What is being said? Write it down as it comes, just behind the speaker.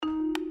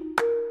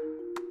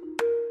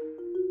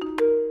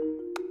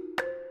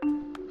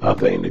I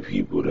think the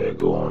people that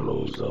go on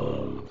those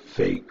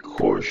fake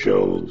court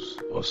shows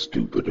are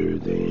stupider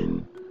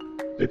than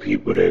the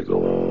people that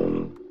go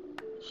on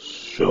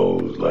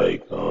shows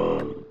like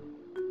well,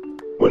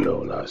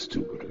 no, not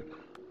stupider,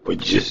 but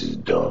just as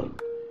dumb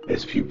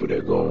as people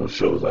that go on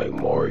shows like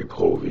Maury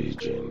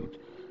Povich and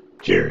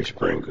Jerry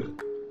Springer.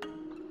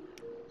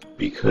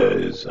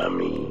 Because, I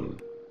mean,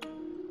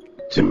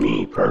 to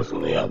me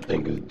personally, I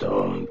think it's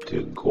dumb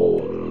to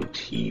go on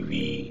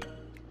TV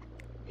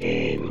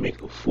and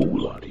make a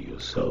fool out of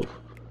yourself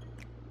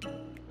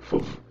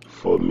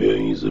for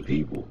millions of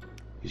people.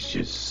 It's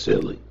just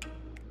silly.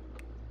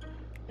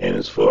 And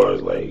as far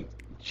as like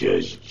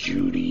Judge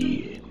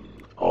Judy and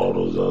all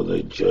those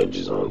other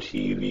judges on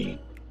TV,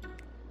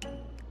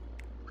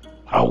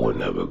 I would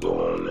never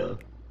go on there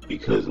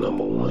because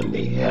number one,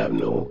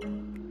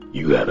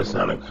 you gotta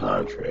sign a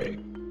contract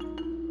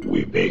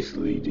with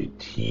basically the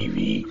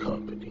TV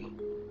company.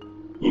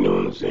 You know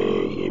what I'm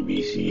saying?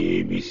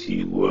 NBC,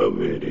 ABC,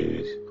 whoever it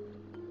is.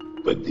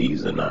 But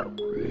these are not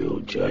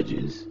real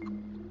judges.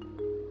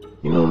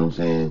 You know what I'm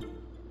saying?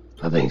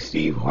 I think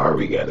Steve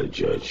Harvey got a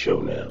judge show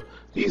now.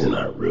 These are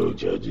not real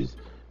judges.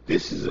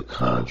 This is a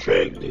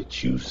contract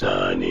that you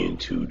sign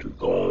into to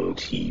go on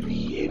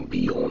TV and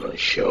be on a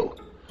show.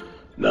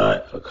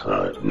 Not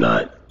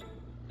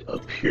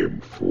appear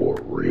before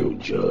a real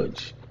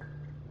judge.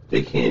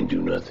 They can't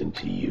do nothing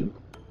to you.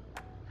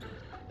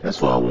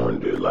 That's why I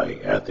wonder,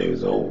 like, after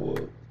it's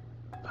over,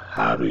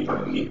 how do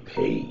you get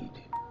paid?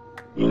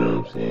 You know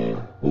what I'm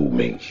saying? Who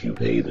makes you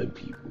pay the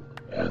people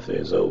after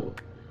it's over?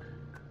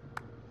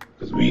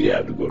 Because we'd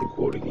have to go to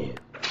court again.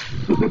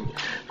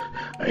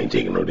 I ain't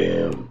taking no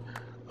damn,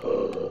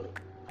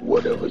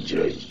 whatever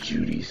Judge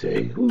Judy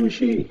say. Who is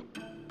she?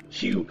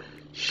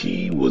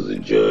 She was a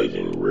judge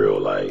in real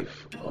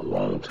life a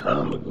long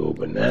time ago,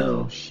 but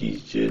now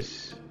she's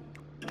just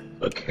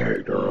a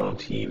character on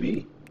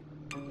TV.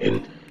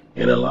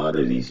 And a lot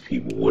of these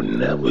people were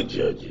never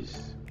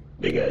judges.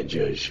 They got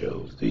judge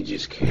shows. They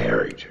just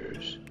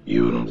characters.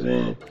 You know what I'm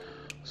saying?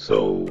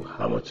 So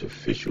how much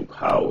official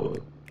power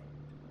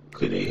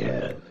could they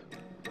have?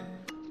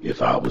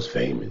 If I was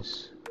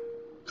famous,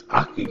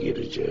 I could get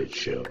a judge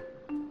show.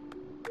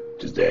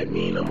 Does that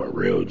mean I'm a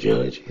real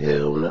judge?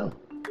 Hell no.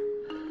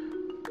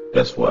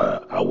 That's why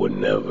I would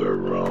never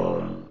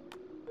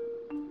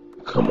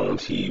come on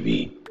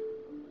TV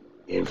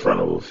in front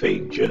of a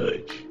fake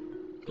judge.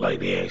 Like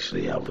they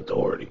actually have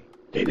authority.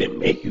 They didn't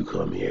make you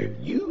come here.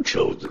 You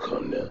chose to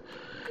come there.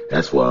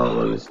 That's why I don't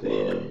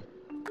understand,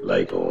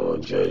 like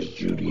on Judge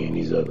Judy and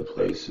these other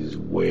places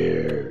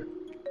where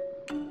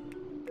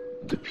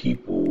the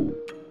people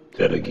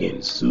that are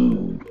getting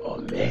sued are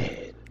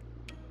mad.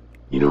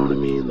 You know what I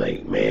mean?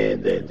 Like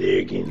mad that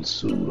they're getting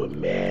sued, or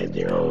mad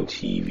they're on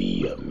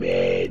TV, or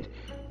mad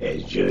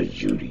at Judge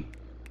Judy.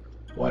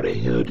 Why the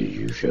hell did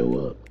you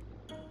show up?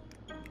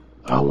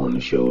 I wouldn't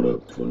have showed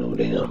up for no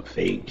damn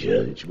fake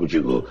judge.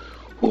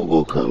 Who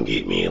go come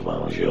get me if I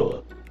don't show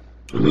up?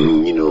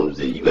 You know what I'm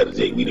saying? You gotta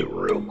take me to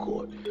real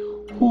court.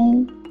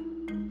 Who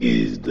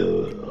is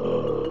the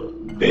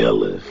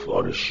bailiff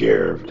or the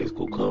sheriff that's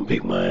gonna come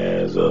pick my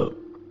ass up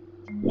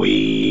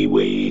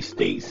way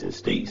states and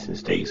states and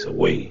states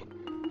away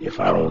if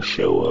I don't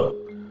show up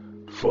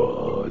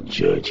for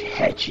Judge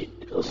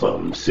Hatchett or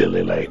something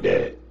silly like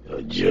that,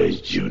 or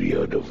Judge Judy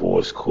or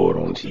divorce court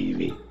on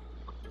TV?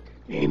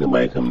 Ain't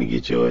nobody coming to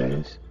get your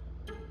ass.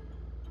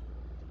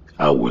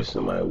 I wish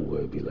somebody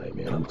would be like,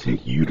 man, I'm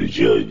taking you to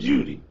Judge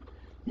Judy.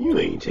 You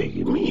ain't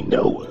taking me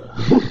nowhere.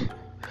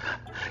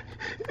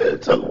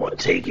 Talking about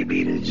taking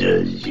me to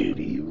Judge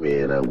Judy.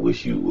 Man, I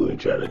wish you would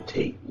try to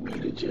take me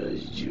to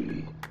Judge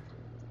Judy.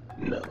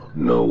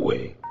 No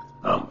way.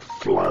 I'm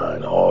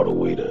flying all the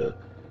way to,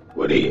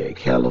 where they at,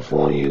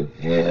 California?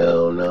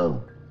 Hell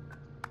no.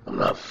 I'm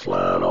not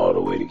flying all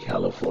the way to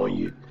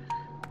California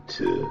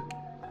to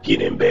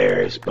get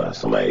embarrassed by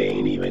somebody that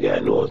ain't even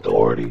got no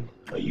authority.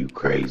 Are you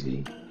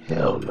crazy?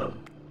 Hell no.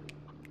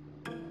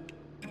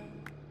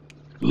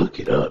 Look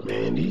it up,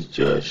 man. These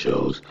judge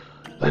shows,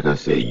 like I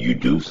said, you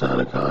do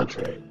sign a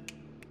contract.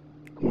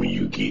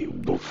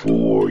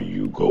 Before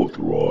you go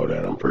through all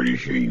that, I'm pretty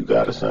sure you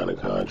gotta sign a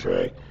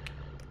contract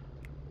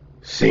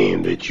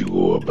saying that you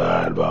go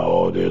abide by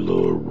all their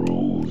little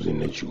rules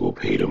and that you go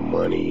pay the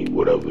money,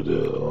 whatever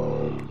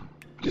the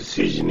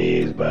decision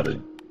is by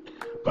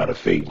the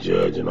fake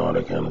judge and all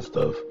that kind of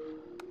stuff.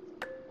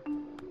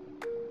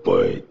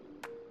 But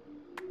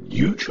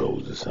you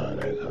chose to sign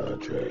that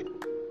contract.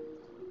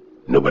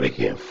 Nobody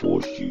can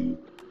force you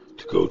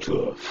to go to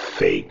a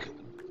fake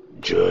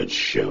judge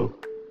show.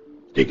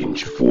 They can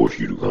force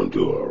you to come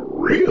to a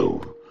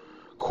real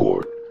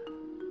court.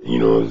 You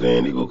know what I'm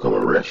saying? They gonna come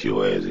arrest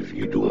your ass if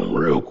you're doing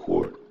real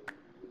court.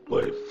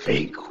 But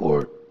fake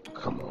court?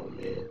 Come on,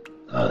 man.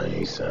 I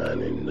ain't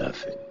signing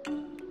nothing.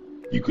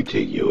 You could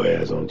take your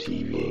ass on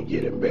TV and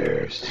get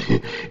embarrassed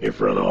in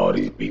front of all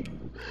these people.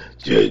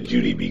 Judge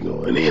Judy be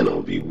going in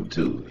on people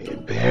too,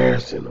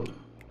 embarrassing them.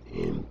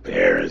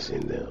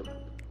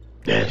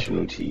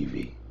 National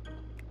TV.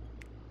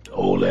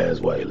 Old ass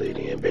white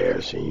lady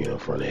embarrassing you in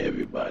front of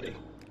everybody.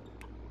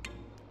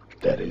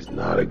 That is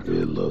not a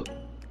good look.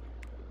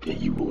 And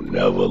you will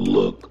never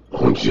look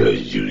on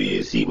Judge Judy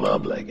and see my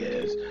black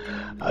ass.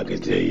 I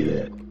can tell you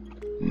that.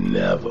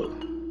 Never.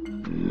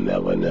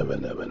 Never, never,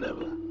 never,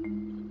 never.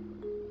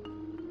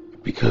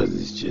 Because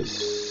it's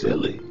just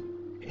silly.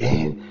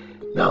 And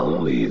not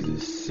only is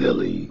it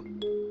silly,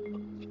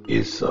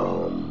 it's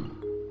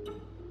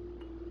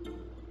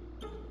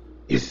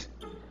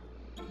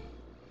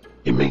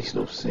it makes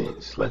no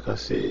sense. Like I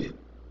said,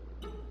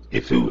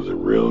 if it was a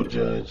real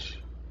judge,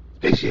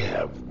 they should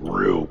have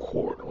real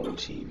court on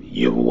TV.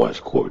 You ever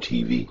watch court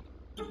TV?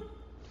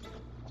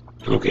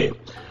 Okay,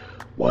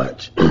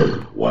 watch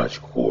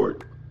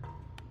court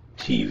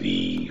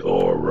TV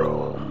or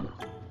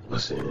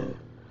what's in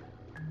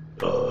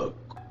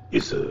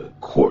it's a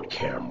court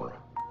camera.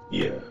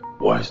 Yeah,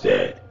 watch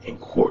that in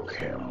court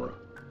camera,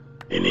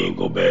 and then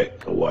go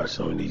back and watch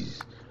some of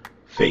these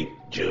fake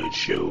judge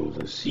shows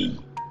and see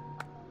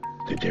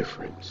the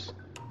difference.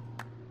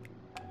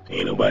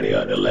 Ain't nobody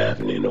out there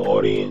laughing in the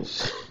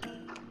audience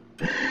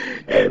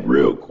at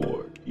real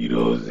court. You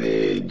know what I'm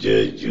saying?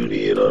 Judge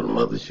Judy and all the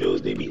other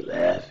shows, they be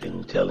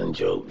laughing, telling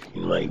jokes.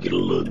 You might get a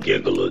little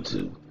giggle or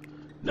two.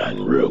 Not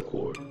in real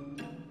court.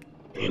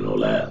 Ain't no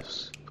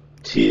laughs.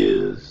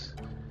 Tears.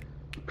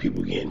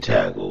 People getting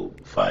tackled.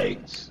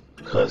 Fights.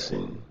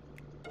 Cussing.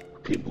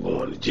 People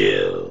going to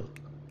jail.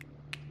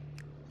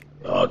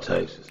 All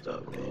types of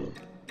stuff, man.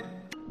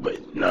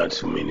 But not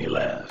too many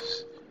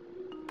laughs.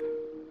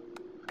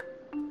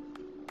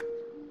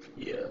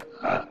 Yeah.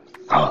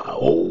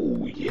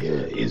 Oh, yeah.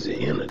 Is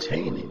it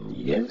entertaining?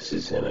 Yes,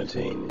 it's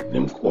entertaining.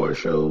 Them court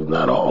shows,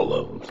 not all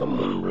of them. Some of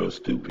them real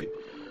stupid.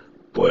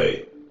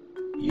 But,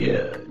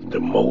 yeah, the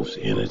most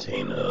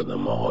entertainer of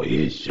them all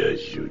is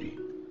Judge Judy.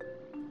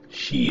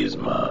 She is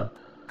my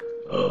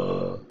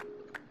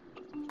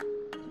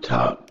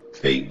top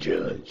fake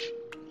judge.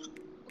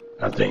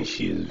 I think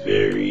she is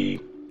very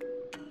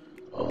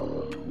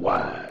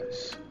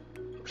wise.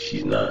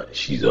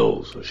 She's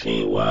old, so she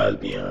ain't wise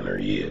beyond her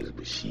years,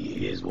 but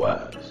she is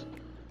wise.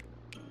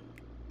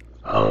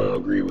 I don't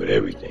agree with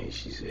everything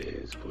she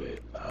says, but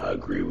I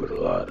agree with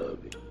a lot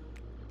of it.